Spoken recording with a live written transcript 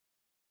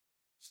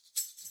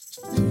Hey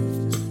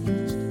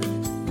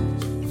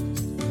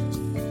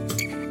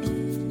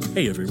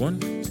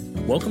everyone,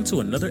 welcome to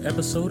another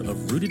episode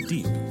of Rooted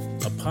Deep,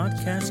 a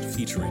podcast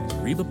featuring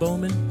Reba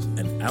Bowman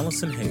and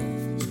Allison Hale.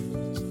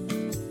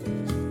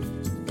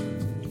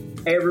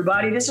 Hey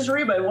everybody, this is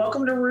Reba.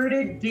 Welcome to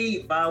Rooted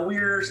Deep.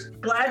 We're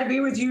glad to be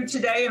with you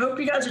today. Hope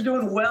you guys are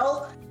doing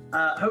well.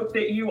 Hope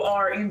that you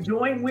are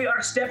enjoying. We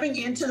are stepping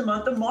into the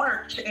month of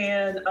March,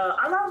 and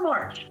I love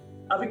March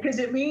because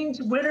it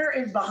means winter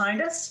is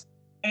behind us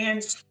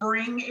and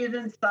spring is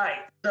in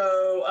sight.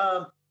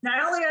 So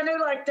now, Allie, I know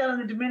like down in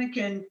the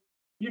Dominican,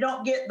 you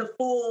don't get the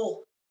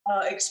full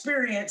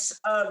experience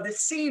of the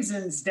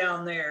seasons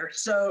down there.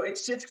 So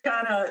it's just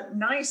kind of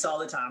nice all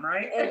the time,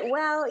 right?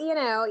 Well,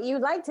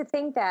 you'd like to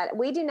think that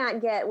we're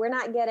not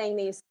getting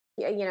these,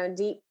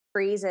 deep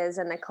freezes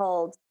and the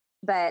colds,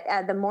 but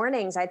the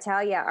mornings, I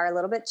tell you, are a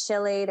little bit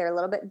chilly. They're a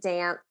little bit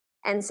damp.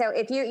 And so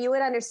if you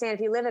would understand, if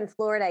you live in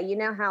Florida, you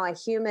know how a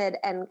humid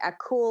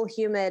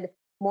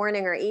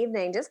morning or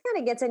evening just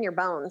kind of gets in your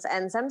bones.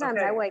 And sometimes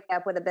I wake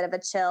up with a bit of a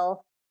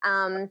chill.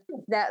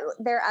 That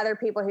there are other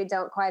people who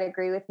don't quite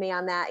agree with me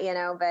on that,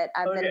 but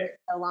I've been here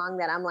so long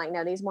that I'm like,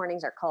 no, these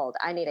mornings are cold.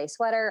 I need a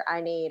sweater.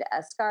 I need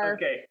a scarf,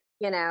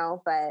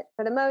 but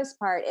for the most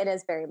part, it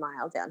is very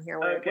mild down here.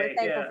 We're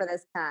thankful for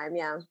this time.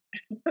 Yeah.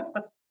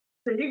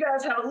 So you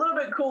guys have a little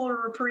bit cooler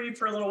reprieve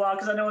for a little while,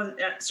 because I know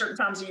at certain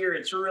times of year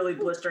it's really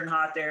blistering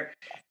hot there.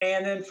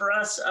 And then for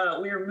us,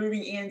 we are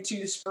moving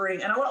into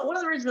spring. And one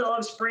of the reasons I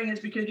love spring is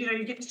because,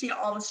 you get to see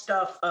all the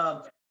stuff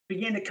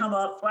begin to come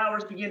up,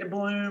 flowers begin to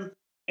bloom,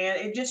 and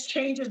it just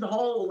changes, the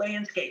whole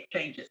landscape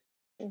changes.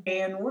 Mm-hmm.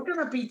 And we're going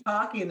to be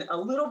talking a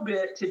little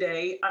bit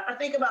today, I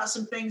think, about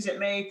some things that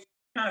may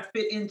kind of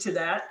fit into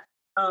that.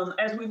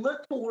 As we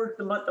look towards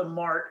the month of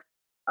March,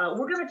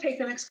 we're going to take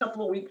the next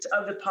couple of weeks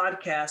of the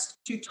podcast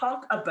to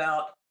talk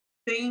about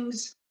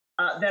things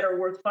that are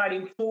worth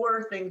fighting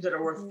for, things that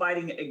are worth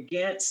fighting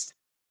against.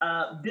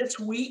 This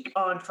week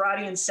on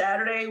Friday and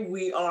Saturday,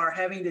 we are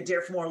having the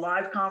Dare for More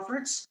Live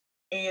conference.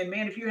 And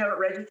man, if you haven't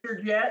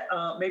registered yet,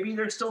 maybe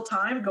there's still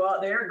time. Go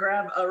out there,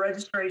 grab a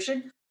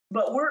registration.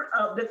 But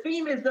the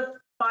theme is the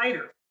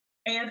fighter.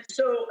 And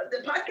so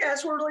the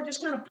podcast, we're really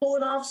just kind of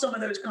pulling off some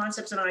of those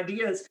concepts and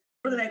ideas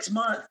for the next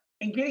month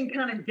and getting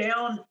kind of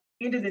down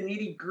into the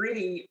nitty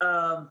gritty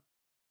of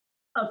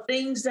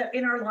things that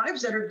in our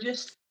lives that are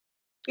just,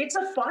 it's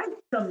a fight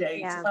some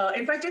days. Yeah.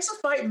 In fact, it's a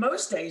fight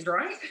most days,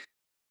 right?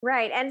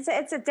 Right. And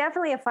it's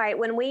definitely a fight.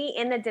 When we,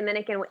 in the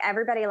Dominican,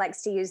 everybody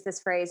likes to use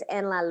this phrase,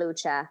 en la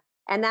lucha.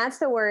 And that's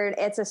the word.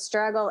 It's a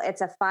struggle.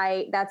 It's a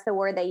fight. That's the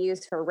word they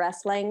use for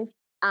wrestling.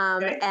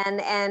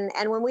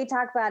 And when we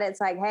talk about it,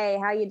 it's like, hey,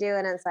 how you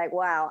doing? And it's like,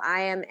 wow, I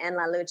am en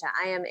la lucha.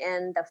 I am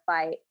in the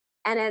fight.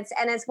 And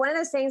it's one of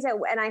those things that,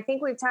 and I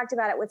think we've talked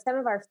about it with some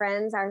of our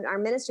friends, our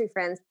ministry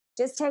friends,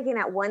 just taking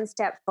that one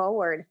step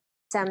forward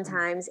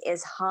sometimes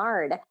is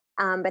hard.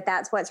 But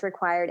that's what's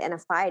required in a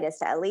fight, is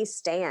to at least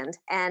stand.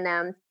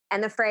 And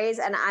the phrase,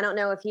 and I don't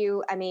know if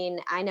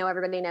I know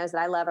everybody knows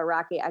that I love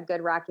a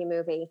good Rocky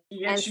movie.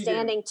 Yes, and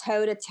standing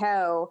toe to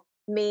toe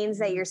means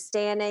that you're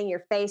standing,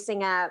 you're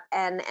facing up,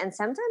 and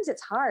sometimes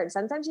it's hard.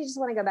 Sometimes you just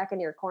want to go back in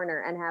your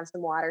corner and have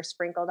some water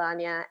sprinkled on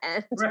you,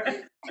 and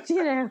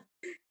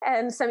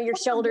and some of your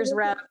shoulders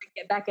rubbed and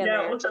get back in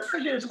there. Well,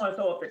 sometimes you just want to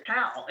throw up the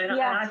towel, and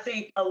I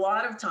think a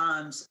lot of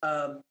times,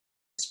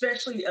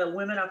 especially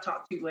women I've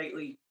talked to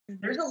lately,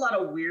 there's a lot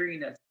of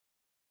weariness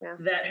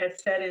that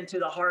has set into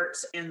the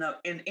hearts and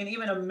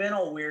even a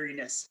mental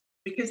weariness,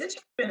 because it's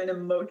been an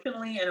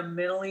emotionally and a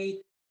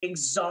mentally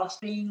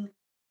exhausting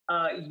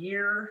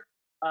year.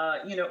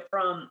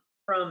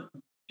 From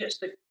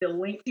just the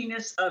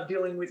lengthiness of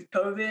dealing with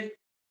COVID,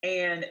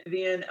 and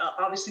then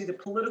obviously the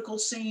political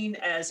scene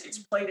as it's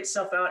played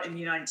itself out in the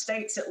United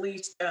States, at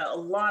least, a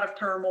lot of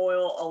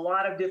turmoil, a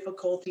lot of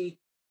difficulty.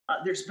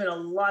 There's been a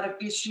lot of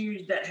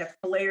issues that have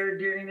flared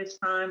during this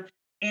time.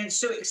 And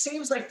so it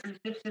seems like there's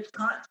just this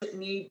constant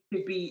need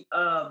to be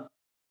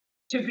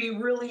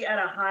really at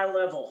a high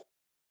level.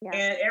 Yeah.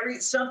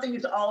 And something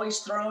is always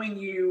throwing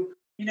you,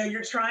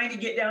 you're trying to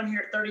get down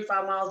here at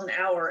 35 miles an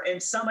hour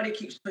and somebody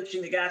keeps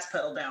pushing the gas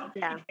pedal down.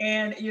 Yeah.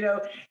 And,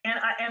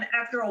 and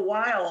after a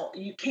while,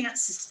 you can't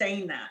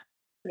sustain that.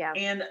 Yeah.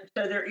 And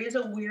so there is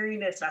a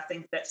weariness, I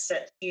think, that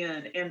sets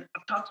in. And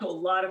I've talked to a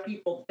lot of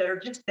people that are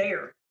just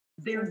there.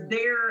 They're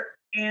there.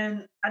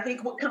 And I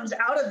think what comes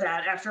out of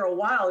that after a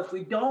while, if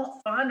we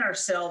don't find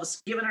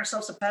ourselves giving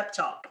ourselves a pep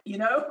talk,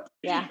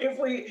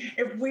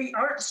 if we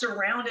aren't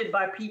surrounded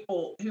by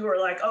people who are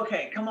like,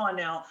 okay, come on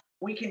now,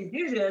 we can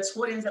do this.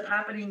 What ends up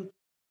happening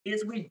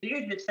is we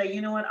do just say,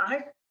 you know what,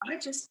 I'm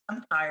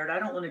tired. I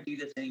don't want to do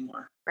this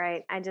anymore.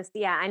 Right. I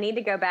need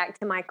to go back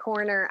to my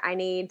corner. I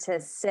need to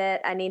sit.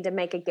 I need to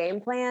make a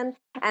game plan.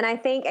 And I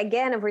think,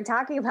 again, if we're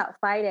talking about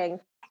fighting,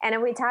 and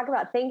if we talk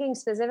about thinking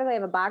specifically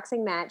of a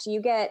boxing match,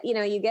 you get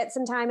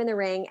some time in the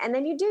ring, and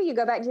then you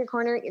go back to your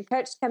corner. Your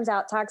coach comes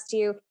out, talks to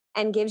you,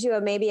 and gives you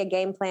maybe a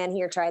game plan.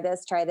 Here, try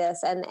this,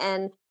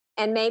 and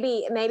And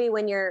maybe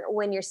when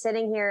you're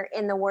sitting here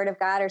in the Word of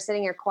God, or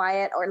sitting here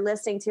quiet, or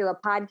listening to a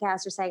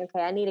podcast, or saying,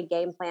 okay, I need a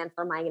game plan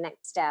for my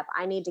next step.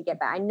 I need to get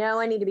back. I know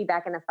I need to be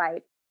back in the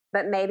fight,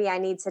 but maybe I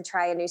need to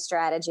try a new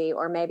strategy,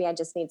 or maybe I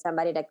just need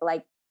somebody to,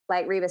 like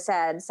Reba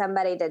said,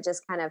 somebody to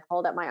just kind of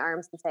hold up my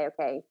arms and say,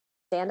 okay,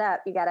 stand up.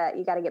 You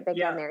gotta get back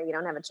in there. You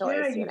don't have a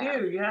choice. Yeah, you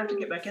do. You have to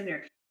get back in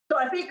there. So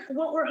I think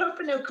what we're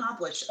hoping to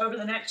accomplish over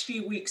the next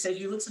few weeks as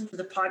you listen to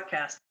the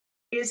podcast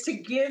is to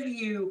give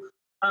you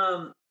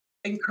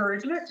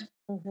encouragement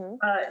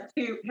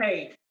to,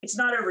 hey, it's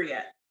not over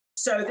yet.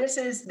 So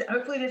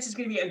hopefully this is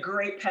going to be a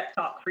great pep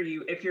talk for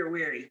you if you're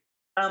weary.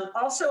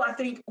 Also, I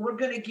think we're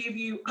going to give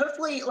you,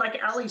 hopefully, like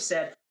Ali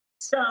said,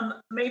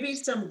 you're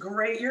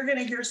going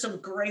to hear some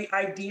great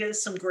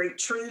ideas, some great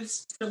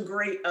truths, some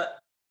great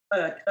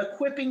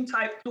equipping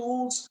type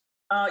tools.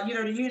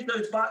 To use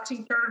those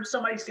boxing terms,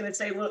 somebody's going to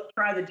say, look,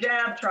 try the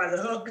jab, try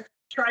the hook,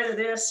 try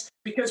this,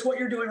 because what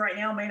you're doing right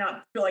now may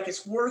not feel like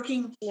it's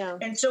working. Yeah.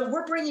 And so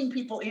we're bringing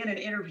people in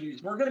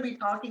interviews. We're going to be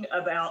talking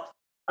about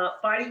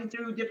fighting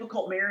through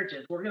difficult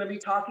marriages. We're going to be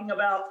talking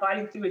about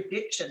fighting through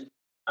addiction.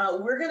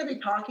 We're going to be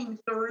talking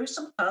through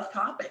some tough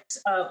topics.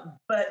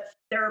 But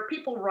there are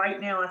people right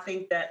now, I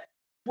think that,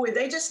 boy,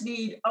 they just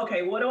need,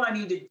 okay, what do I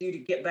need to do to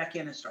get back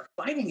in and start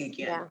fighting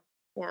again?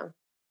 Yeah.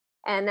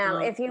 And now,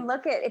 if you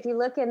look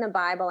in the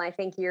Bible, I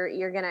think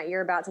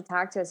you're about to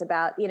talk to us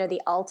about, the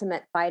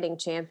ultimate fighting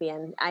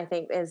champion, I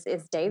think is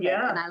David.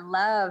 Yeah. And I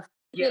love,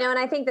 and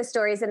I think the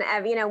stories, and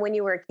when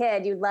you were a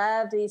kid, you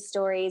loved these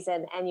stories,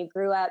 and you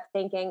grew up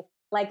thinking,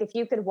 like, if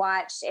you could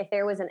watch, if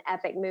there was an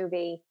epic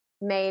movie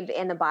made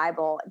in the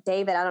Bible,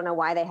 David, I don't know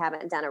why they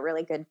haven't done a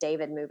really good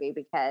David movie,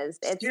 because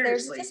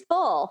there's just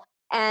full,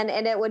 and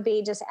it would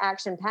be just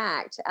action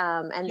packed.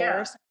 And there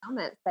are some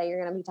moments that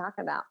you're going to be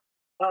talking about.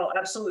 Oh,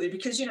 absolutely.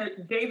 Because,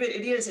 David,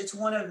 it's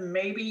one of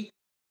maybe,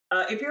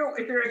 if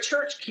you're a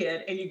church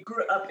kid and you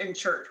grew up in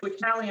church,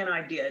 which Allie and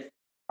I did,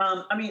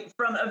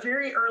 from a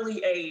very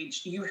early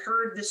age, you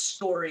heard this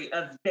story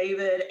of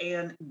David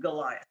and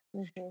Goliath.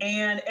 Mm-hmm.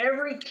 And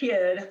every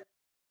kid,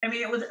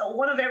 it was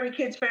one of every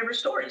kid's favorite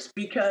stories,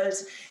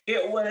 because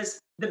it was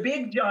the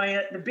big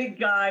giant, the big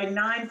guy,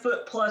 9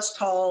 foot plus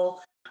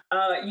tall,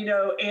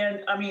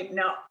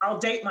 now I'll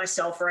date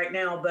myself right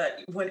now, but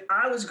when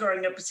I was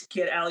growing up as a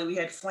kid, Allie, we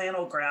had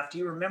flannel graph. Do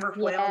you remember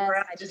flannel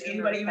graph? Does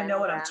anybody even know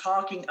what I'm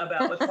talking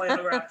about with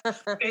flannel graph?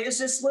 It's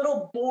this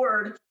little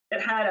board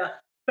that had a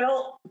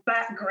felt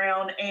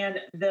background, and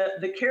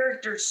the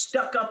character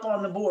stuck up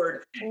on the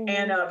board. Mm-hmm.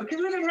 And because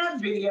we didn't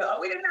have video,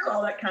 we didn't have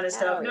all that kind of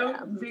stuff,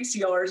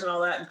 VCRs and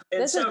all that.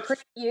 And this is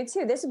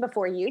pre-YouTube. This is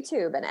before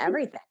YouTube and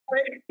everything.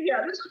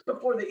 Yeah, this is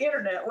before the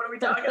internet. What are we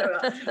talking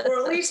about?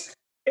 Or at least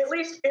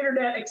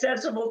internet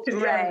accessible to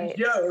the average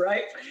Joe,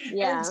 right?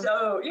 Yeah.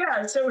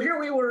 And so here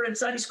we were in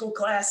Sunday school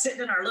class,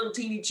 sitting in our little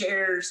teeny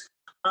chairs,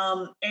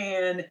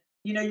 and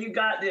you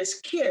got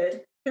this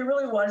kid who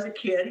really was a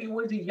kid. He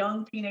was a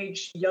young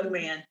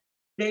man,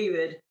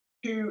 David,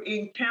 who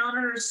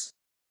encounters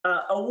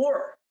a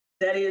war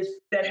that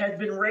has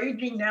been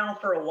raging now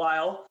for a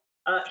while.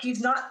 He's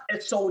not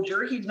a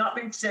soldier. He's not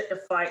been sent to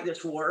fight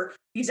this war.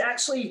 He's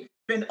actually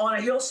been on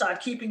a hillside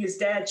keeping his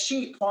dad's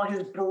sheep while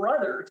his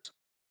brothers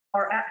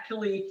are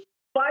actually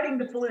fighting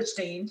the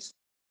Philistines.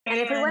 And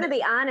if we want to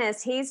be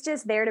honest, he's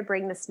just there to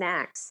bring the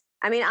snacks.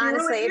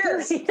 Honestly,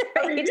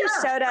 he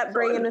just showed up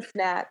bringing the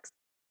snacks.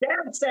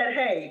 Dad said,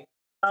 hey,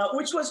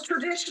 which was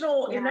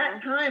traditional in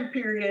that time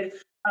period.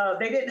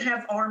 They didn't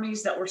have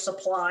armies that were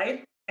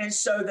supplied. And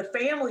so the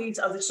families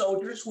of the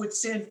soldiers would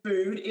send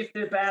food if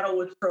the battle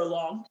was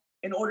prolonged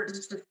in order to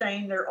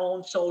sustain their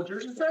own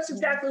soldiers. And so that's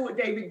exactly what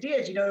David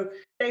did.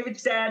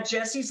 David's dad,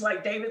 Jesse's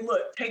like, David,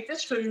 look, take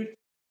this food,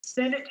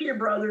 send it to your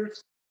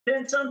brothers,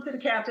 send some to the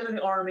captain of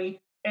the army,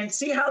 and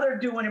see how they're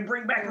doing and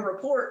bring back a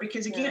report,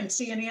 because, again,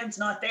 CNN's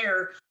not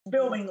there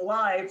filming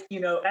live,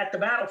 at the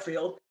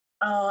battlefield.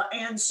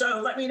 And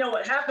so let me know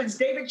what happens.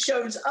 David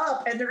shows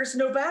up, and there's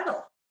no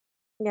battle.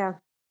 Yeah.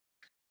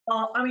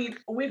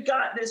 We've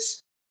got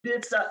this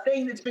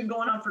thing that's been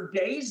going on for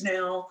days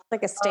now.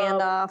 Like a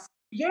standoff.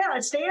 A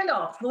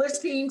standoff.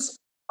 Philistines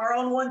are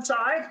on one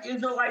side,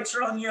 Israelites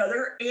are on the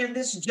other, and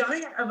this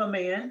giant of a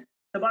man,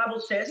 the Bible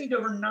says he's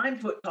over 9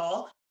 foot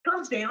tall,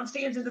 comes down,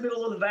 stands in the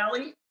middle of the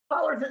valley,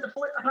 hollers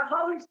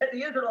at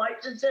the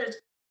Israelites and says,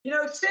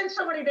 send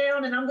somebody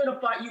down and I'm going to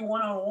fight you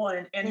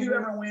one-on-one, and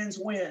whoever wins,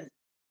 wins.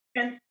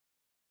 And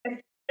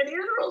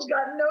Israel's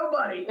got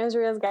nobody.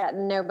 Israel's got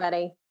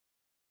nobody.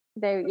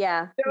 Nothing.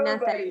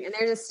 And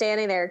they're just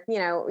standing there,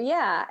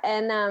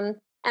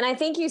 and I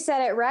think you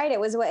said it right. It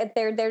was what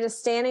they're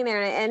just standing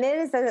there, and it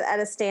is at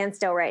a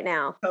standstill right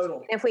now.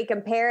 Totally. If we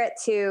compare it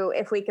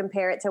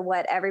to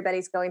what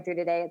everybody's going through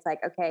today, it's like,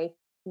 okay,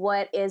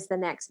 what is the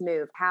next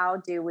move? How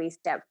do we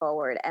step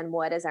forward? And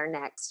what is our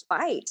next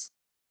fight?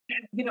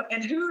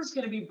 And who's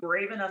going to be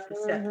brave enough to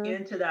step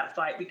into that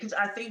fight? Because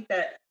I think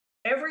that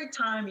every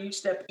time you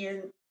step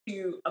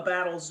into a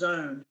battle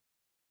zone,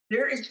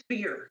 there is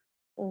fear.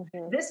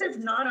 This is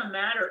not a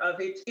matter of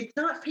it's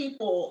not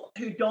people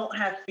who don't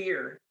have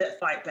fear that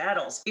fight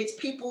battles. It's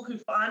people who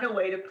find a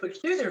way to push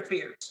through their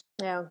fears.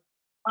 Yeah.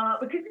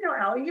 Because,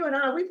 Allie, you and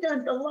I, we've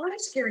done a lot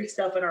of scary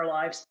stuff in our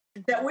lives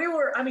that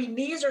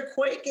knees are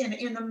quaking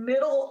in the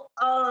middle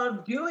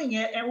of doing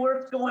it. And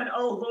we're going,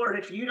 oh, Lord,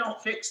 if you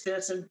don't fix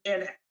this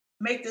and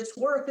make this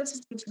work, this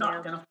is just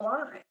not going to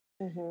fly.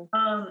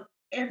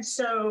 And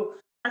so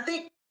I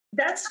think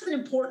that's something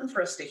important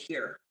for us to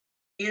hear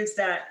is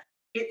that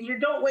you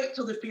don't wait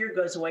till the fear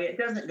goes away. It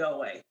doesn't go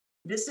away.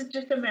 This is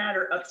just a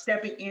matter of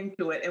stepping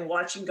into it and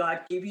watching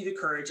God give you the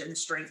courage and the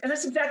strength. And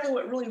that's exactly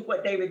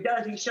what David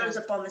does. He shows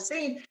up on the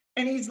scene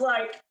and he's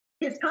like,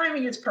 his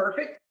timing is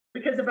perfect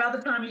because about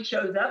the time he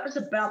shows up, it's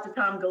about the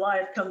time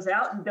Goliath comes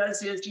out and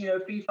does his,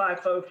 fee, fi,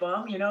 fo,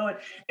 fum,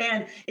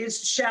 and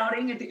is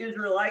shouting at the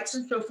Israelites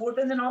and so forth.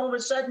 And then all of a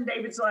sudden,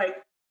 David's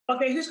like,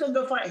 okay, who's going to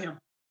go fight him?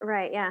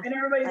 Right. Yeah. And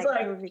everybody's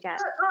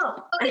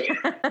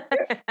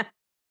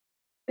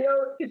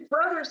his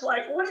brother's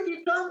like, what did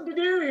you come to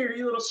do here,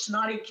 you little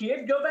snotty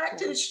kid? Go back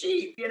to the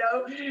sheep,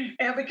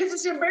 and because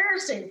it's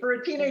embarrassing for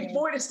a teenage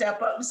boy to step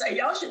up and say,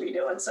 y'all should be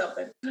doing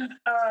something.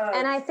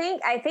 And I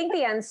think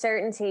the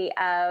uncertainty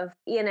of,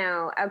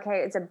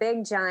 okay, it's a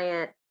big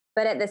giant,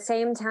 but at the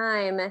same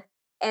time,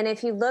 and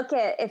if you look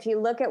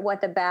at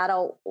what the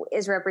battle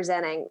is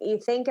representing, you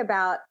think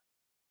about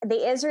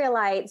the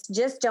Israelites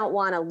just don't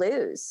want to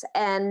lose,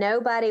 and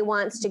nobody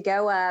wants to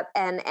go up.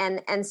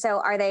 And so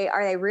are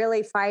they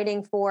really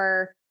fighting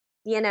for,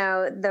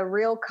 the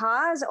real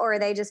cause, or are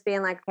they just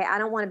being like, okay, I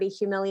don't want to be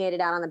humiliated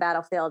out on the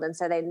battlefield. And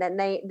so then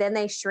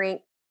they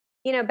shrink,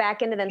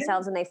 back into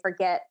themselves and they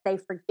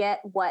forget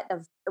what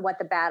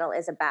the battle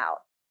is about.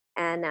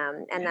 And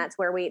that's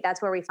where we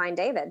find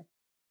David.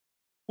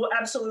 Well,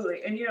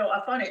 absolutely. And,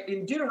 I find it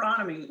in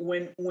Deuteronomy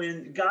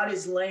when God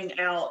is laying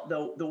out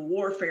the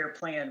warfare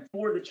plan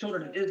for the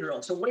children of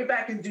Israel. So way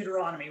back in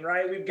Deuteronomy,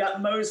 right, we've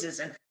got Moses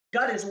and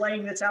God is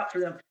laying this out for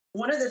them.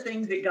 One of the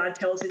things that God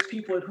tells his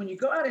people is when you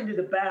go out into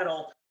the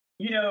battle,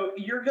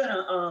 you're going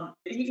to,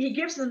 he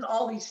gives them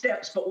all these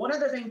steps. But one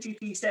of the things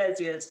he says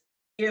is,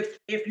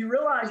 if you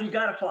realize you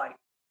got to fight,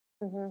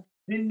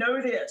 then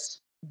know this.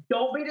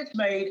 Don't be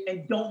dismayed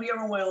and don't be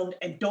overwhelmed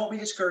and don't be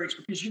discouraged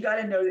because you got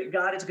to know that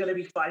God is going to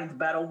be fighting the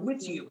battle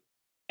with you.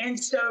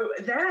 And so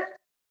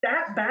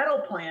that battle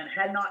plan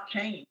had not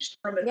changed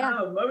from the time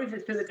of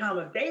Moses to the time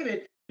of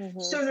David.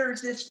 So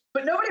there's this,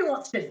 but nobody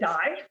wants to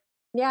die.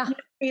 Yeah.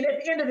 And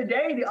at the end of the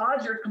day, the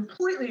odds are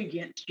completely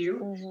against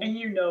you and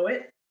you know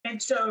it.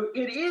 And so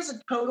it is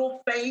a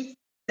total faith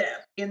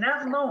step in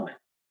that moment.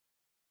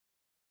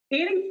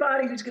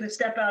 Anybody who's going to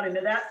step out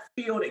into that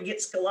field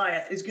against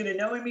Goliath is going to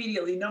know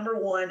immediately, number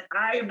one,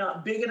 I am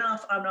not big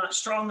enough, I'm not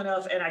strong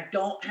enough, and I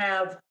don't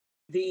have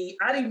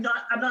I'm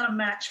not a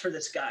match for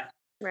this guy.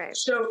 Right.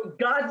 So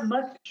God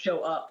must show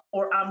up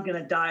or I'm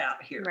going to die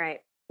out here.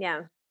 Right.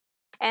 Yeah.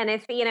 And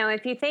if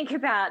you think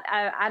about,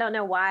 I don't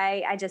know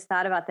why I just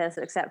thought about this,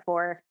 except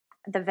for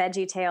the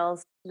Veggie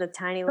Tales, the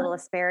tiny little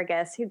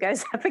asparagus who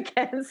goes up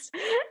against,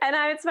 and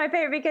it's my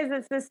favorite because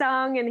it's the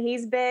song and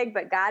he's big,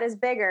 but God is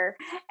bigger.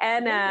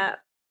 And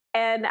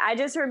I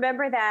just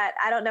remember that.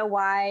 I don't know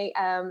why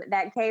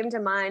that came to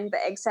mind,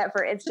 but except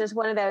for it's just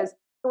one of those,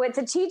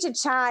 to teach a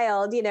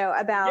child,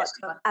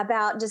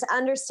 about just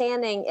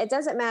understanding. It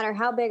doesn't matter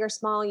how big or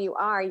small you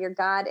are, your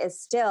God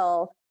is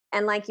still.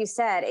 And like you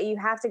said, you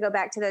have to go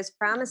back to those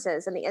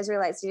promises, and the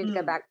Israelites needed to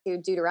go back to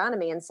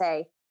Deuteronomy and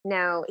say,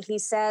 no, he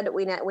said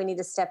we need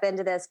to step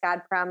into this.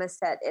 God promised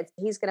that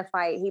he's going to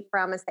fight. He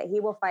promised that he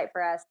will fight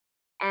for us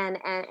and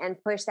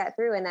push that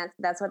through. And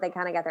that's what they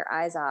kind of got their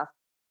eyes off.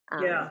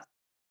 Yeah.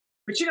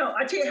 But,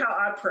 I tell you how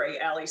I pray,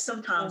 Allie,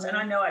 sometimes, and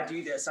I know I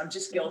do this, I'm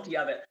just guilty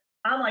of it.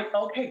 I'm like,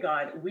 okay,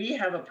 God, we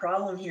have a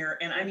problem here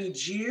and I need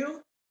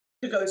you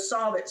to go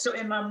solve it. So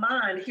in my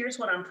mind, here's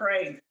what I'm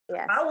praying.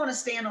 Yes. I want to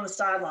stand on the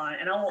sideline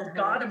and I want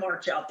God to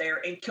march out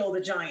there and kill the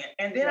giant.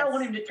 And then I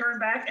want him to turn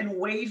back and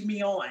wave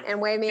me on. And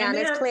wave me on.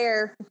 It's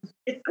clear.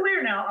 It's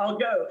clear now. I'll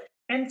go.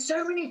 And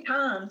so many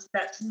times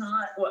that's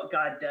not what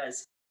God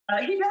does.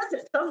 He does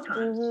it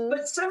sometimes,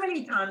 but so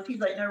many times he's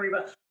like, no,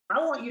 Reba,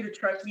 I want you to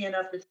trust me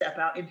enough to step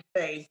out in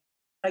faith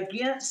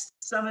against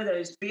some of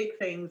those big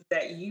things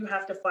that you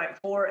have to fight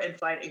for and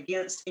fight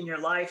against in your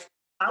life.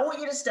 I want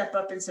you to step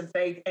up in some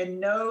faith and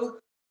know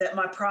that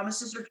my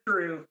promises are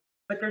true,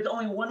 but there's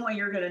only one way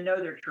you're going to know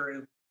they're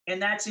true.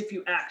 And that's if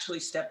you actually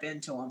step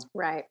into them.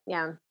 Right.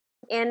 Yeah.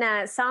 In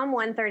Psalm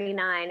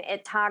 139,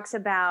 it talks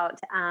about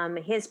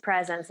his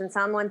presence. In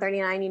Psalm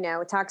 139,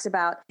 it talks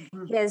about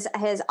his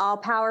all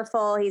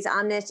powerful, he's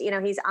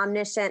omniscient, he's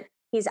omniscient,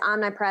 he's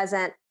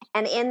omnipresent.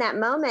 And in that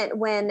moment,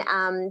 when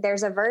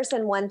there's a verse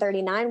in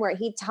 139 where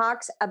he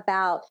talks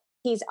about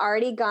he's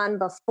already gone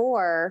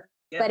before,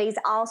 but he's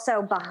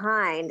also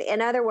behind.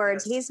 In other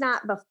words, he's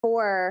not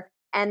before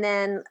and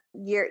then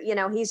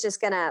he's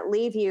just going to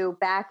leave you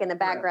back in the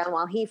background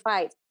while he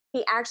fights.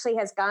 He actually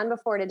has gone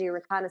before to do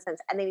reconnaissance,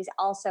 and then he's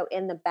also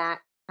in the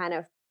back kind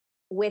of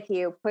with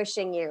you,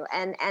 pushing you.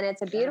 And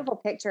it's a beautiful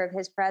picture of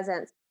his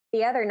presence.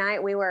 the other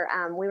night we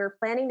were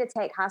planning to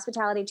take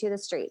hospitality to the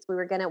streets.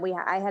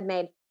 I had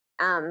made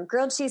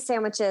grilled cheese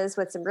sandwiches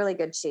with some really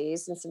good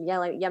cheese and some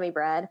yummy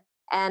bread.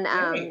 And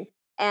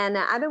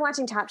I've been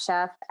watching Top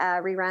Chef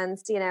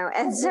reruns,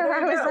 and so I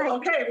was like,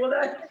 okay, well,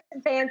 that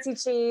fancy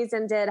cheese,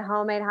 and did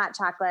homemade hot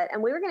chocolate.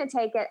 And we were going to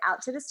take it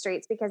out to the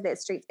streets because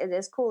it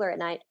is cooler at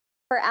night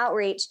for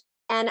outreach.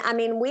 And I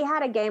mean, we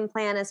had a game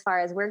plan as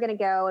far as we're going to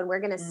go and we're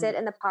going to sit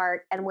in the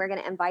park and we're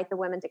going to invite the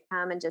women to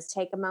come and just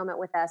take a moment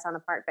with us on the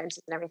park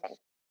benches and everything.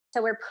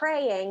 So we're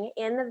praying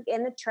in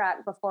the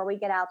truck before we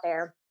get out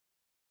there.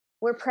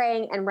 We're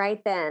praying, and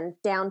right then,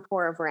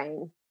 downpour of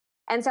rain.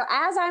 And so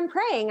as I'm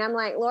praying, I'm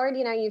like, Lord,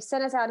 you've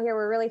sent us out here.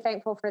 We're really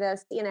thankful for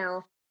this,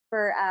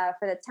 for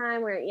the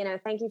time.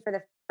 Thank you for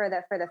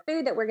the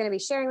food that we're going to be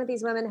sharing with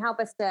these women. Help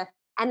us to.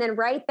 And then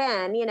right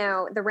then,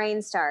 the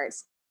rain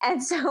starts.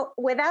 And so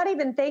without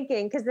even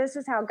thinking, because this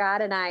is how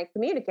God and I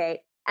communicate,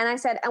 and I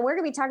said, and we're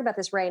going to be talking about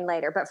this rain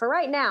later, but for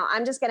right now,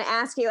 I'm just going to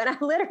ask you. And I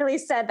literally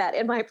said that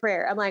in my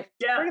prayer. I'm like,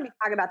 we're going to be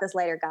talking about this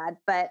later, God,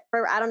 but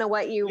I don't know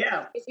what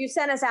if you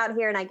sent us out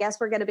here, and I guess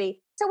we're going to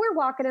be, so we're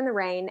walking in the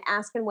rain,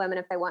 asking women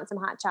if they want some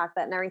hot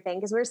chocolate and everything,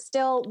 because we're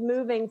still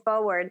moving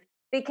forward,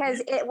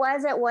 because it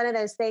wasn't one of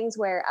those things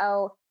where,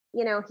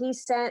 he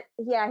sent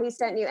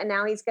you, and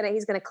now he's going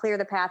to clear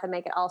the path and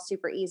make it all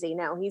super easy.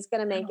 No, he's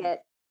going to make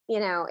it,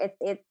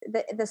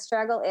 the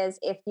struggle is,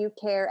 if you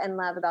care and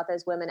love about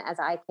those women as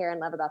I care and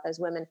love about those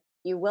women,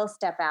 you will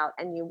step out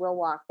and you will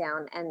walk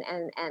down and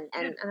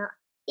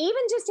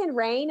even just in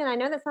rain. And I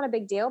know that's not a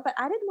big deal, but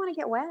I didn't want to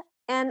get wet.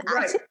 And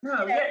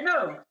no.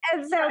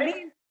 And so,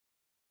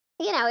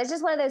 it's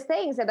just one of those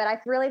things. But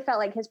I really felt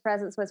like his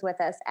presence was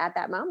with us at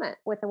that moment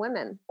with the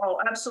women.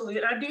 Oh, absolutely.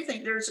 And I do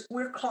think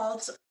we're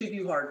called to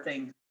do hard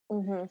things.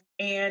 Mm-hmm.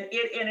 And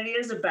it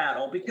is a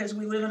battle, because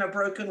we live in a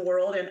broken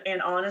world.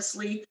 And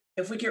honestly,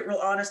 if we get real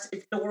honest,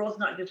 the world's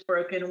not just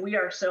broken. We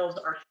ourselves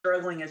are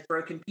struggling as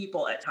broken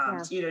people at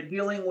times,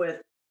 dealing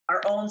with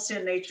our own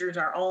sin natures,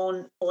 our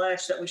own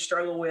flesh that we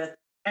struggle with.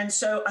 And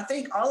so I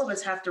think all of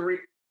us have to,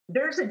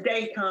 there's a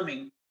day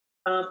coming.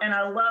 And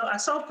I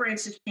saw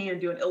Francis Chan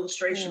do an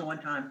illustration one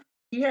time.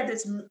 He had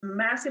this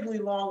massively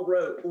long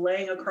rope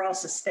laying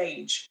across a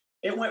stage.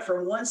 It went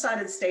from one side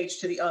of the stage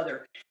to the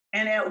other.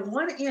 And at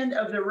one end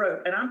of the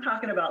rope, and I'm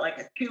talking about like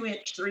a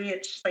 2-inch,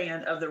 3-inch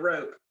span of the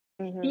rope,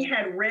 he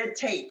had red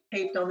tape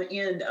taped on the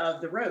end of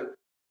the rope.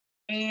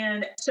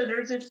 And so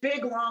there's this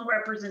big, long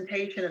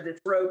representation of this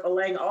rope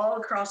laying all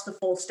across the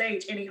full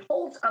stage. And he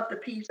holds up the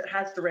piece that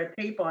has the red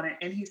tape on it.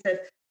 And he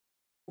said,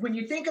 when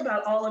you think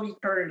about all of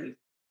eternity,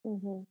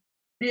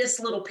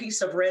 this little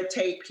piece of red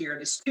tape here,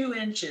 this 2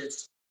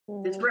 inches,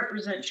 this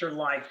represents your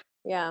life.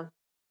 Yeah.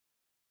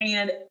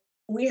 And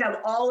we have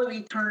all of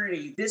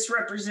eternity. This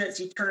represents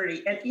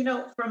eternity. And,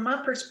 from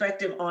my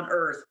perspective on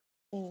earth,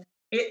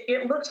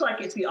 it looks like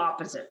it's the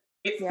opposite.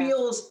 It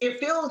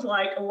feels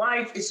like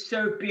life is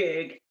so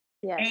big,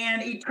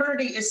 and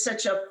eternity is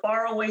such a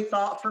faraway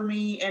thought for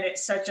me. And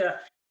it's such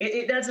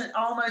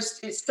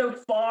it's so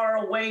far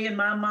away in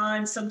my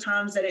mind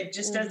sometimes that it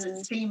just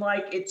doesn't seem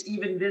like it's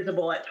even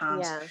visible at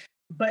times. Yeah.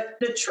 But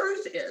the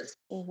truth is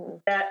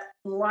that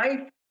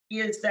life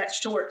is that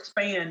short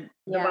span.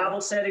 The Bible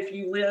said if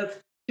you live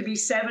to be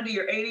 70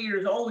 or 80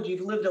 years old,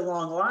 you've lived a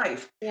long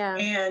life. Yeah.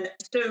 And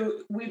so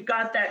we've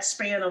got that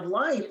span of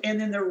life, and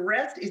then the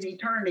rest is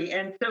eternity.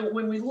 And so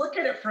when we look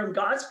at it from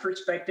God's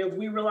perspective,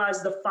 we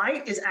realize the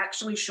fight is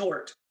actually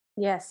short.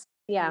 Yes.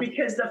 Yeah.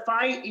 Because the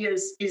fight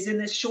is in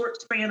this short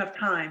span of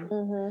time.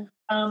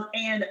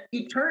 And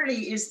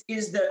eternity is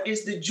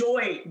the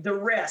joy, the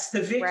rest,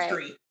 the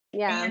victory. Right.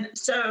 Yeah. And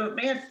so,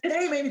 man,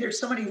 today maybe there's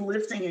somebody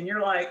listening and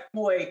you're like,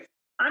 boy,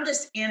 I'm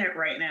just in it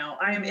right now.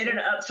 I am in it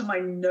up to my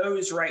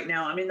nose right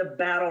now. I'm in the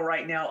battle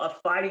right now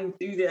of fighting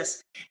through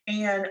this.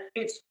 And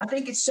I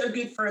think it's so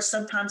good for us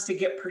sometimes to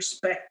get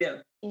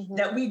perspective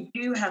that we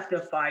do have to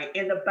fight,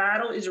 and the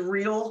battle is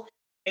real.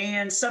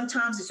 And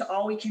sometimes it's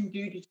all we can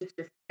do to just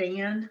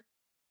stand.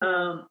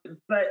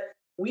 But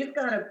we've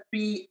got to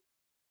be,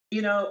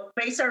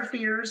 face our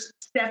fears,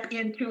 step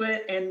into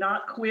it and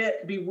not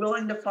quit, be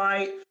willing to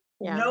fight,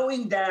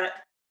 knowing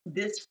that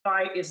this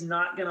fight is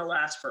not going to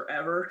last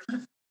forever.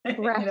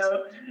 Right.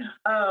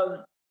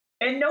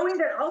 And knowing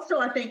that also,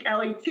 I think,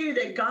 Allie, too,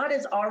 that God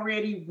has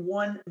already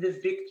won the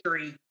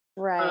victory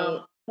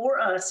for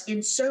us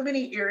in so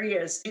many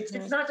areas. It's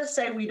not to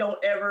say we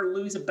don't ever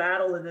lose a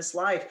battle in this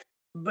life,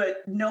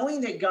 but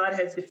knowing that God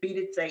has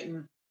defeated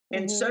Satan,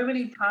 and so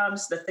many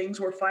times the things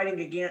we're fighting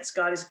against,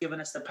 God has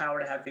given us the power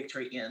to have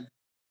victory in.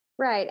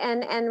 Right.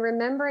 And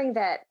remembering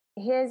that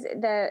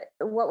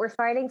what we're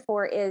fighting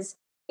for is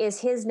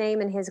his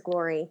name and his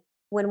glory.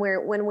 When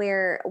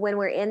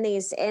we're in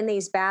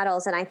these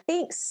battles. And I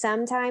think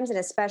sometimes, and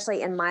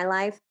especially in my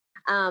life,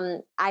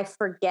 I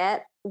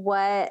forget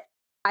what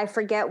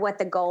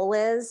the goal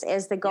is.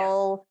 Is the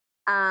goal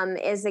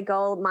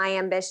my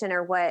ambition,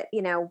 or what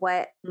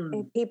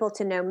people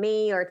to know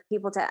me, or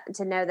people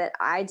to know that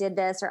I did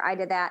this or I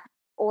did that?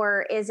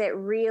 Or is it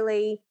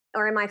really,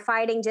 or am I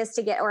fighting just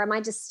to get, or am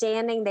I just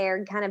standing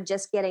there kind of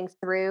just getting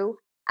through?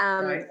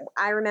 Right.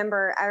 I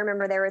remember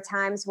there were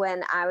times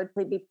when I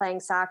would be playing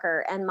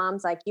soccer and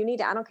mom's like, you need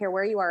to, I don't care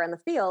where you are on the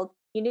field,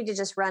 you need to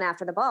just run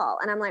after the ball.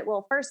 And I'm like,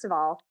 well, first of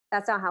all,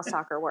 that's not how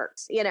soccer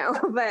works,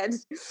 but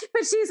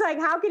she's like,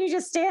 how can you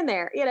just stand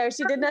there?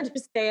 She didn't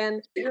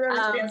understand. You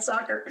understand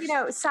soccer.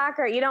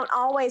 Soccer, you don't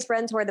always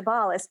run toward the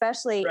ball,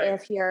 especially Right.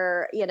 if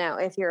you're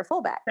a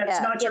fullback. That's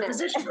not your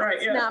position,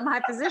 right? It's not my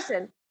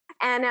position.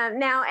 And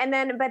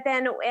but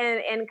then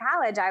in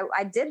college,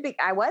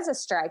 I was a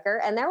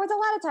striker, and there was a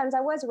lot of times I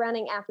was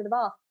running after the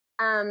ball.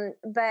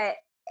 But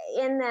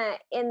in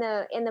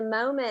the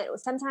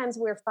moment, sometimes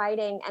we're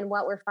fighting, and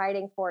what we're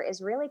fighting for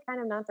is really kind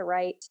of not the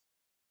right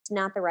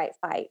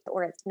fight,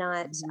 or it's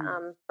not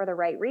for the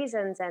right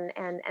reasons,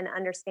 and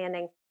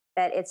understanding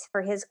that it's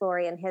for His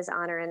glory and His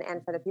honor,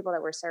 and for the people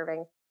that we're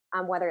serving,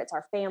 whether it's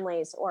our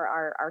families or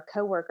our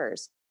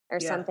coworkers or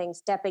something,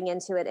 stepping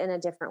into it in a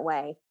different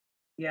way.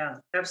 Yeah,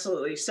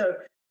 absolutely. So,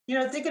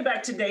 thinking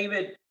back to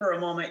David for a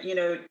moment,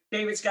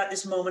 David's got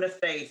this moment of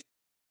faith.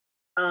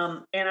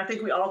 And I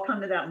think we all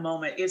come to that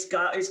moment. Is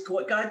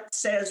what God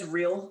says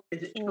real?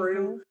 Is it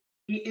true?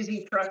 Is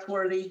he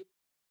trustworthy?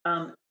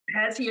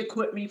 Has he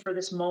equipped me for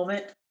this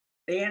moment?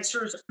 The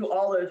answers to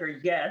all those are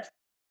yes.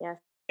 Yes.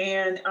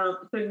 And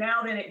so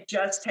now then it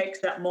just takes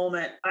that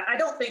moment. I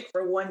don't think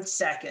for 1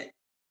 second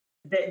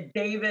that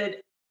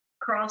David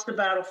crossed the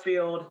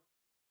battlefield,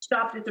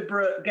 stopped at the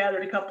brook,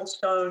 gathered a couple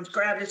stones,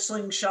 grabbed a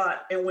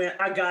slingshot, and went,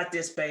 I got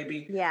this,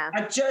 baby. Yeah.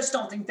 I just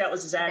don't think that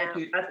was his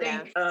attitude.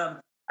 No.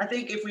 I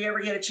think if we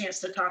ever get a chance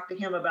to talk to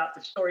him about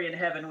the story in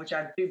heaven, which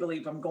I do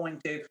believe I'm going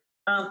to,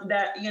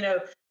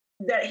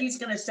 that he's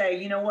going to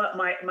say, you know what,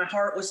 my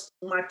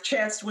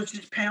chest was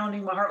just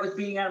pounding. My heart was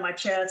beating out of my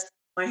chest.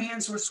 My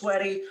hands were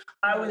sweaty.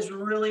 I was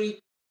really,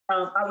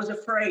 I was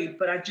afraid,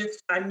 but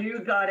I knew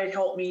God had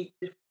helped me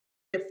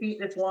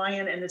defeat this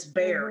lion and this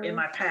bear in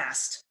my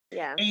past.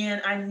 Yeah.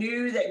 And I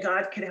knew that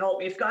God could help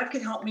me. If God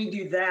could help me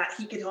do that,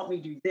 he could help me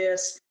do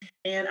this.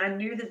 And I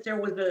knew that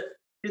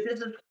this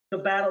is the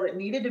battle that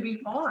needed to be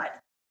fought.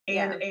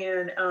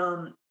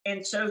 And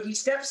so he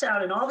steps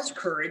out in all his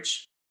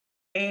courage.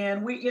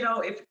 And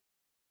if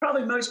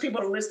probably most people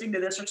are listening to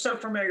this are so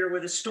familiar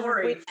with the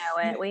story.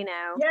 We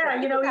know.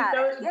 Yeah, he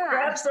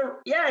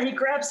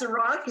grabs the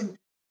rock and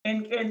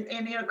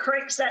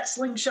cranks that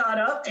slingshot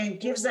up and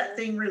gives that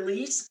thing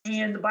release.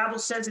 And the Bible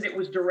says that it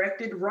was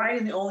directed right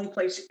in the only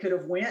place it could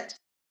have went.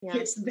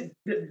 Hits the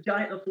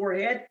giant in the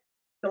forehead.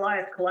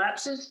 Goliath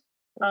collapses.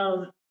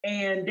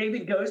 And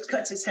David goes,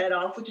 cuts his head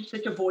off, which is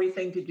such a boy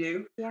thing to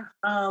do. Yeah.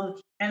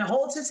 And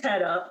holds his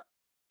head up.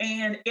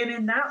 And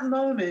in that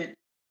moment,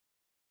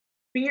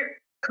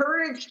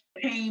 courage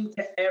came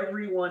to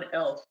everyone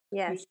else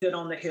who stood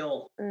on the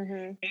hill.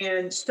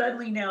 And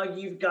suddenly now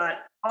you've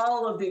got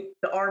all of the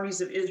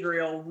armies of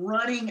Israel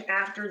running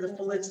after the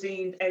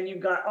Philistines, and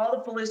you've got all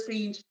the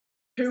Philistines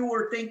who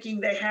were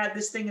thinking they had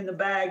this thing in the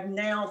bag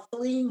now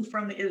fleeing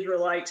from the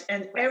Israelites,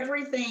 and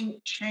everything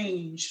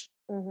changed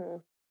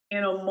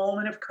in a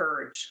moment of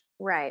courage.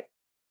 Right.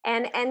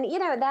 And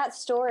that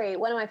story,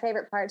 one of my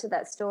favorite parts of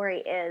that story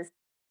is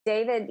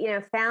David,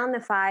 found the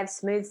 5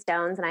 smooth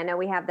stones. And I know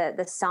we have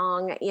the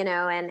song, and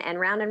round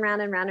and round and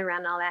round and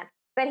round and all that.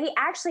 But he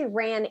actually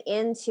ran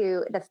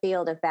into the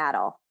field of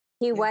battle.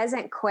 He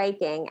wasn't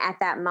quaking at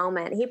that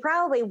moment. He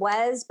probably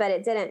was, but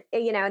it didn't,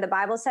 the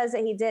Bible says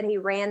that he did. He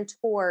ran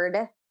toward.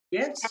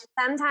 Yes.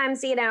 And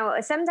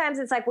sometimes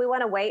it's like we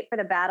want to wait for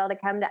the battle to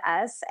come to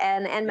us.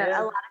 And a lot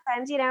of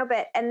times,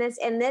 but in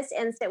this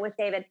instant with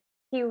David,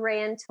 he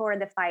ran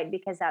toward the fight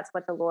because that's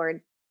what the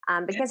Lord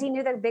because he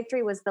knew the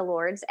victory was the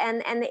Lord's,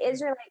 and the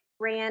Israelites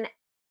ran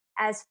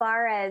as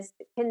far as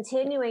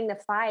continuing the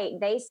fight.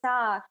 They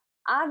saw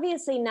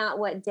obviously not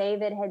what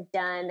David had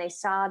done. They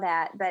saw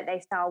that, but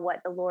they saw what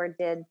the Lord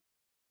did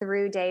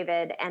through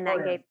David, and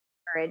that gave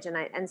courage.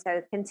 And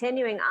so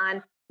continuing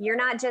on, you're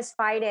not just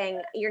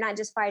fighting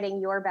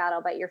your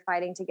battle, but you're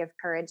fighting to give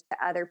courage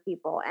to other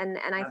people. And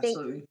I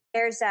think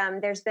there's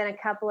been a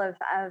couple of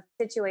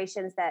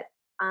situations that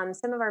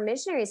some of our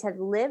missionaries have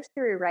lived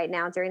through right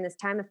now during this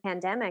time of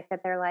pandemic,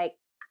 that they're like,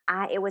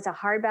 it was a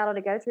hard battle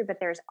to go through, but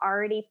there's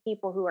already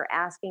people who are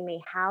asking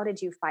me, how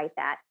did you fight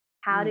that?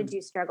 How did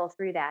you struggle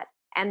through that?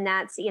 And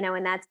that's,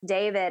 and that's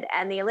David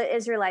and the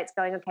Israelites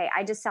going, okay,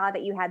 I just saw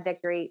that you had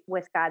victory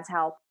with God's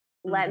help.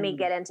 Let me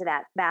get into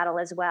that battle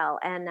as well.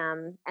 And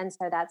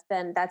so that's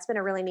been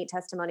a really neat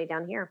testimony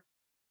down here.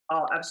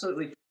 Oh,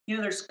 absolutely.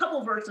 There's a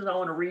couple of verses I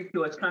want to read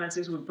to us kind of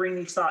as we bring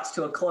these thoughts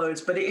to a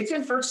close, but it's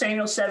in 1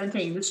 Samuel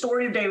 17, the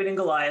story of David and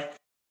Goliath.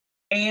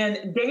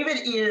 And David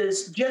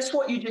is just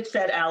what you just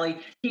said, Allie.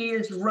 He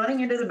is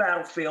running into the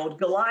battlefield.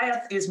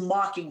 Goliath is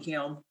mocking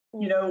him.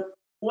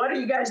 What are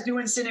you guys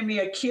doing sending me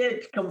a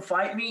kid to come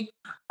fight me?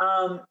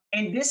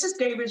 And this is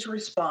David's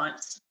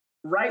response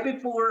right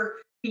before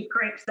he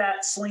cranks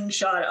that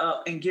slingshot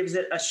up and gives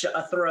it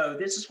a throw.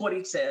 This is what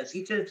he says.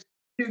 He says,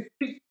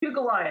 to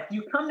Goliath,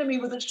 you come to me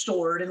with a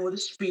sword and with a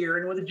spear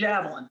and with a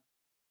javelin,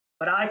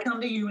 but I come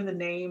to you in the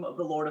name of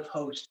the Lord of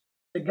hosts,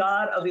 the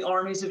God of the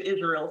armies of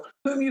Israel,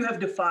 whom you have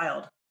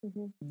defiled.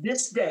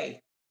 This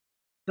day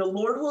The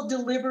Lord will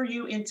deliver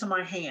you into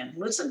my hand.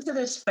 Listen to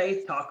this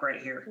faith talk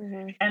right here.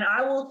 And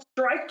I will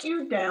strike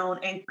you down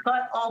and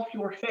cut off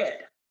your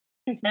head.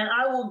 And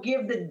I will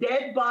give the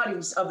dead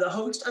bodies of the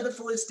host of the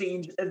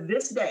Philistines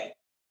this day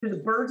to the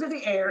birds of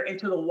the air and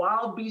to the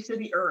wild beasts of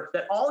the earth,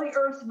 that all the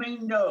earth may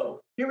know.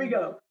 Here we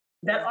go.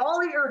 That all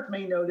the earth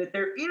may know that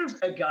there is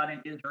a God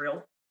in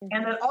Israel,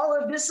 and that all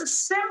of this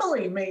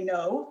assembly may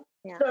know.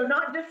 So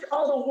not just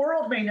all the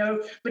world may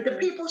know, but the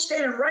people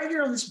standing right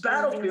here on this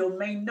battlefield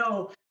may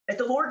know that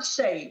the Lord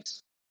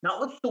saves, not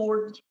with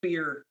sword and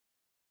spear,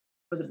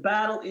 but the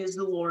battle is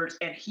the Lord's,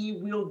 and he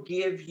will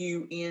give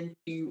you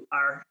into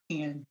our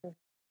hand.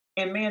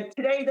 And man,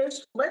 today,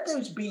 let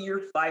those be your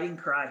fighting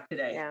cry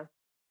today. Yeah.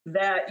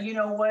 That, you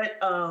know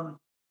what,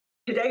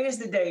 today is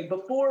the day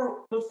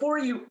before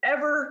you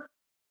ever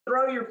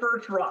throw your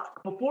first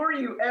rock, before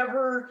you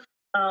ever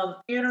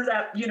enter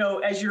that,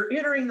 as you're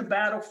entering the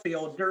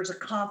battlefield, there's a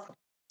confidence.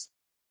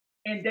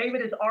 And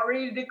David is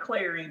already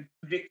declaring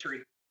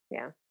victory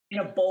in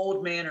a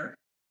bold manner.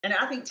 And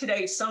I think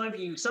today, some of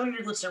you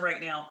listening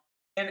right now,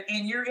 and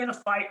you're in a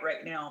fight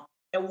right now.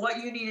 And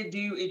what you need to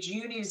do is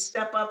you need to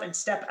step up and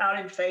step out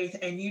in faith.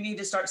 And you need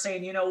to start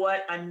saying, you know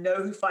what? I know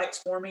who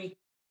fights for me.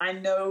 I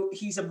know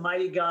he's a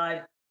mighty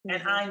God.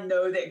 And I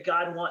know that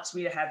God wants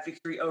me to have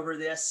victory over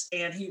this.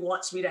 And he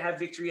wants me to have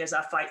victory as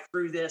I fight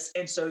through this.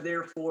 And so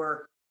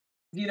therefore,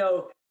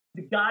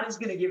 God is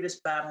going to give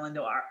this battle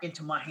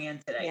into my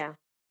hand today.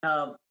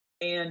 Yeah.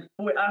 And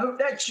boy, I hope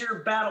that's your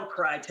battle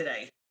cry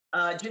today.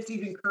 Just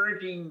these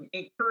encouraging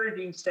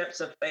steps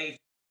of faith.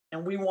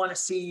 And we want to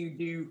see you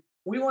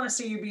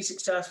be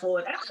successful.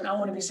 And I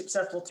want to be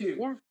successful too.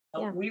 Yeah.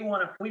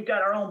 We've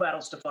got our own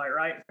battles to fight,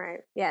 right?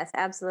 Right. Yes,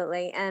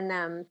 absolutely.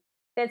 And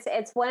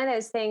it's one of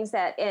those things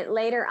that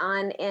later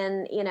on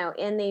in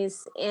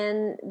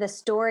the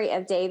story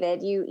of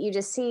David, you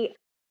just see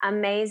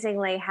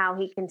amazingly how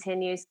he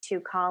continues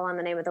to call on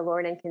the name of the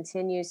Lord and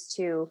continues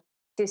to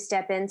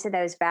step into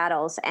those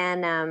battles.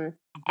 And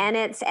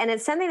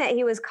it's something that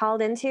he was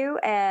called into.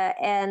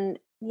 And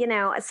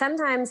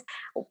sometimes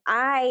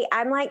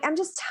I'm like, I'm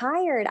just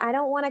tired. I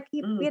don't want to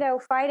keep,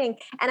 fighting.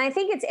 And I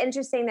think it's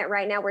interesting that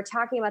right now we're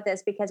talking about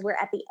this because we're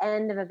at the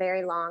end of a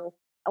very long,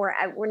 or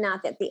we're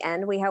not at the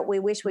end. We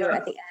wish we were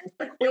at the end.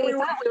 We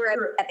thought we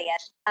were at the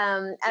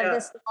end of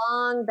this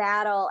long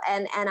battle.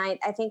 And I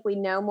think we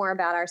know more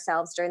about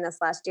ourselves during this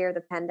last year of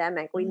the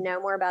pandemic. We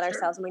know more about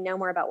ourselves, and we know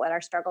more about what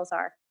our struggles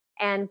are.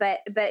 And,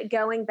 but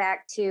going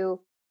back to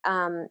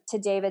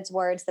David's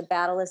words, the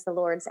battle is the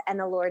Lord's and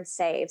the Lord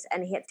saves,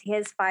 and it's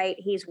his fight.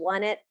 He's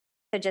won it.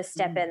 To just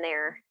step in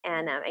there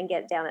and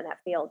get down in that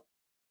field.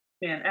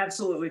 Man,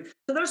 absolutely.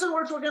 So those are the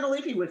words we're going to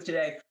leave you with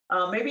today.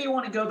 Maybe you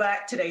want to go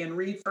back today and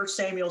read 1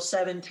 Samuel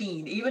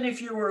 17. Even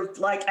if you were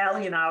like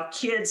Allie and I,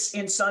 kids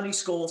in Sunday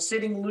school,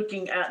 sitting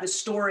looking at the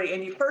story,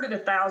 and you've heard it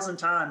 1,000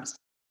 times.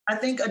 I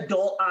think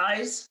adult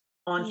eyes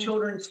on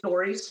children's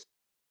stories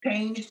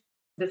change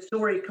the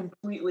story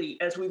completely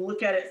as we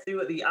look at it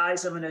through the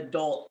eyes of an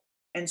adult.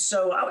 And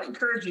so I would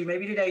encourage you,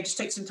 maybe today, just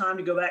take some time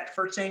to go back to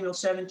 1 Samuel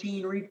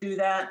 17, read through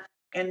that,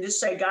 and just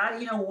say,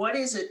 God, what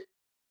is it?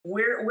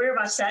 Where have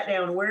I sat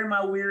down? Where am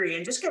I weary?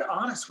 And just get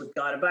honest with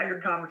God about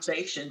your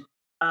conversation,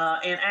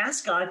 and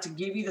ask God to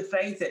give you the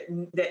faith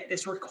that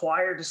is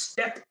required to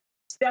step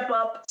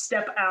up,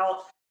 step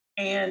out,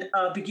 and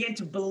begin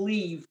to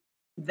believe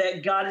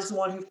that God is the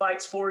one who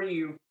fights for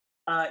you.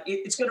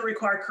 It's going to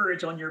require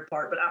courage on your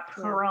part, but I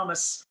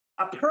promise,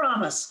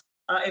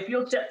 if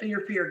you'll step through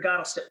your fear, God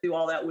will step through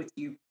all that with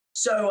you.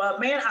 So,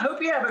 man, I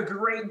hope you have a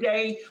great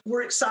day.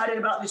 We're excited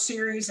about the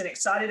series and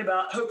excited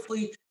about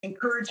hopefully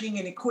encouraging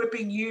and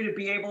equipping you to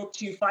be able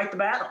to fight the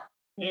battle.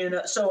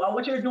 And so I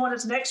want you to join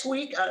us next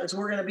week as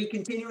we're going to be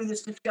continuing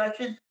this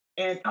discussion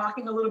and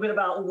talking a little bit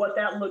about what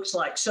that looks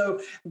like.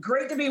 So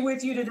great to be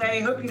with you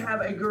today. Hope you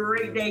have a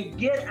great day.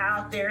 Get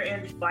out there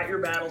and fight your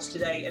battles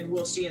today, and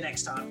we'll see you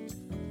next time.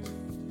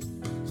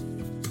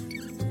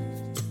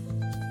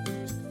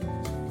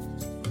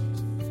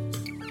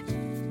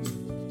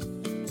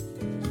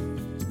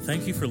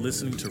 Thank you for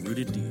listening to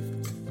Rooted Deep.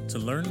 To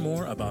learn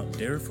more about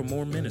Dare for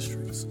More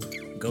Ministries,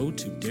 go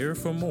to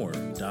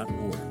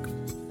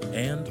dareformore.org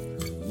and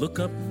look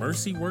up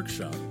Mercy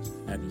Workshop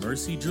at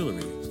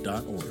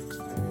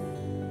mercyjewelry.org.